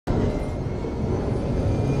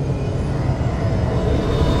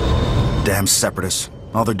Damn separatists.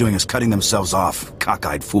 All they're doing is cutting themselves off.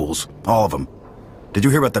 Cockeyed fools. All of them. Did you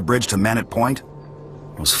hear about the bridge to Manat Point?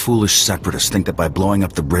 Those foolish separatists think that by blowing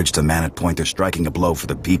up the bridge to Manat Point they're striking a blow for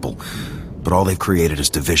the people. But all they've created is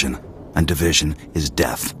division. And division is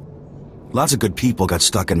death. Lots of good people got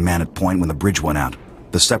stuck in Manat Point when the bridge went out.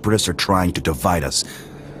 The separatists are trying to divide us.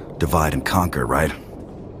 Divide and conquer, right?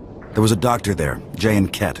 There was a doctor there, J.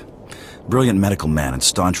 Kett. Brilliant medical man and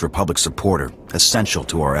staunch Republic supporter. Essential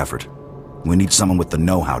to our effort. We need someone with the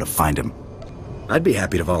know-how to find him. I'd be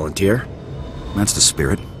happy to volunteer. That's the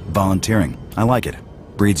spirit. Volunteering. I like it.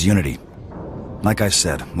 Breeds unity. Like I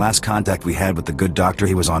said, last contact we had with the good doctor,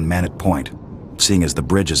 he was on Manat Point. Seeing as the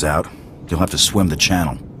bridge is out, you'll have to swim the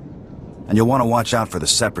channel. And you'll want to watch out for the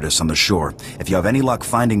separatists on the shore. If you have any luck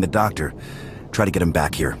finding the doctor, try to get him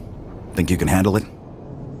back here. Think you can handle it?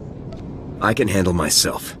 I can handle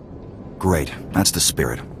myself. Great. That's the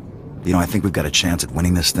spirit. You know, I think we've got a chance at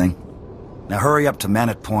winning this thing. Now hurry up to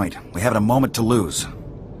Manat Point. We haven't a moment to lose.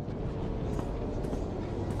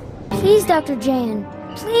 Please, Dr. Jan.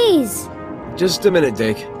 Please. Just a minute,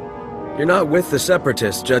 Dake. You're not with the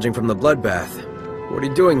Separatists, judging from the bloodbath. What are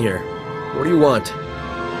you doing here? What do you want?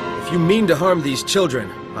 If you mean to harm these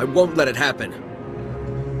children, I won't let it happen.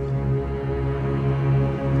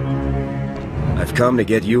 I've come to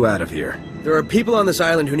get you out of here. There are people on this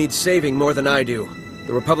island who need saving more than I do.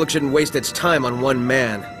 The Republic shouldn't waste its time on one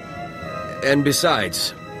man. And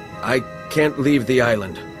besides, I can't leave the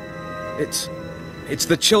island. It's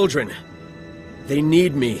the children. They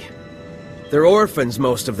need me. They're orphans,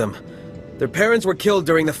 most of them. Their parents were killed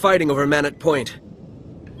during the fighting over Manat Point.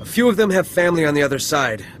 A few of them have family on the other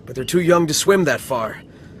side, but they're too young to swim that far.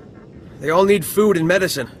 They all need food and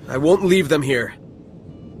medicine. I won't leave them here.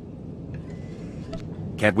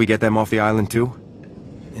 Can't we get them off the island too?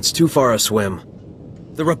 It's too far a swim.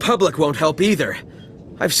 The Republic won't help either.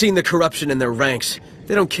 I've seen the corruption in their ranks.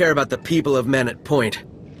 They don't care about the people of Manat Point.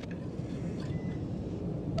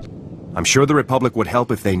 I'm sure the Republic would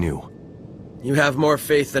help if they knew. You have more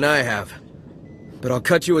faith than I have. But I'll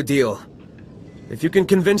cut you a deal. If you can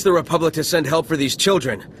convince the Republic to send help for these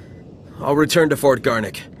children, I'll return to Fort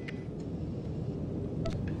Garnick.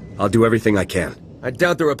 I'll do everything I can. I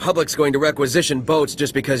doubt the Republic's going to requisition boats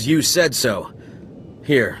just because you said so.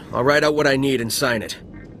 Here, I'll write out what I need and sign it.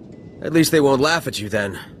 At least they won't laugh at you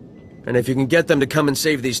then. And if you can get them to come and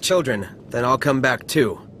save these children, then I'll come back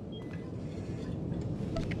too.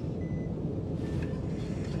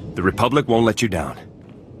 The Republic won't let you down.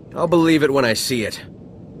 I'll believe it when I see it.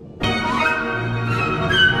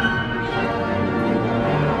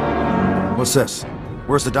 What's this?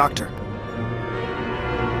 Where's the doctor?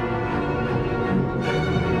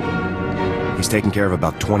 He's taking care of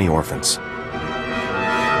about 20 orphans.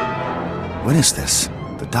 What is this?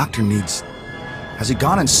 The doctor needs... Has he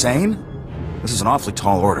gone insane? This is an awfully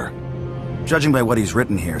tall order. Judging by what he's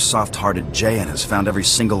written here, soft-hearted Jayan has found every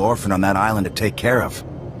single orphan on that island to take care of.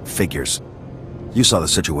 Figures. You saw the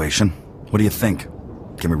situation. What do you think?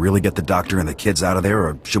 Can we really get the doctor and the kids out of there,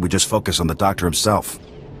 or should we just focus on the doctor himself?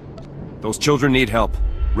 Those children need help.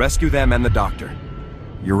 Rescue them and the doctor.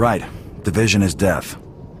 You're right. Division is death.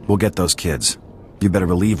 We'll get those kids. You better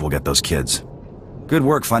believe we'll get those kids. Good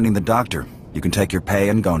work finding the doctor. You can take your pay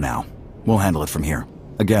and go now. We'll handle it from here.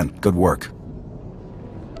 Again, good work.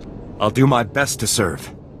 I'll do my best to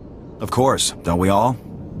serve. Of course, don't we all?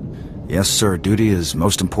 Yes, sir, duty is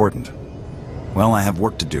most important. Well, I have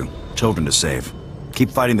work to do. Children to save. Keep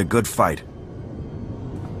fighting the good fight.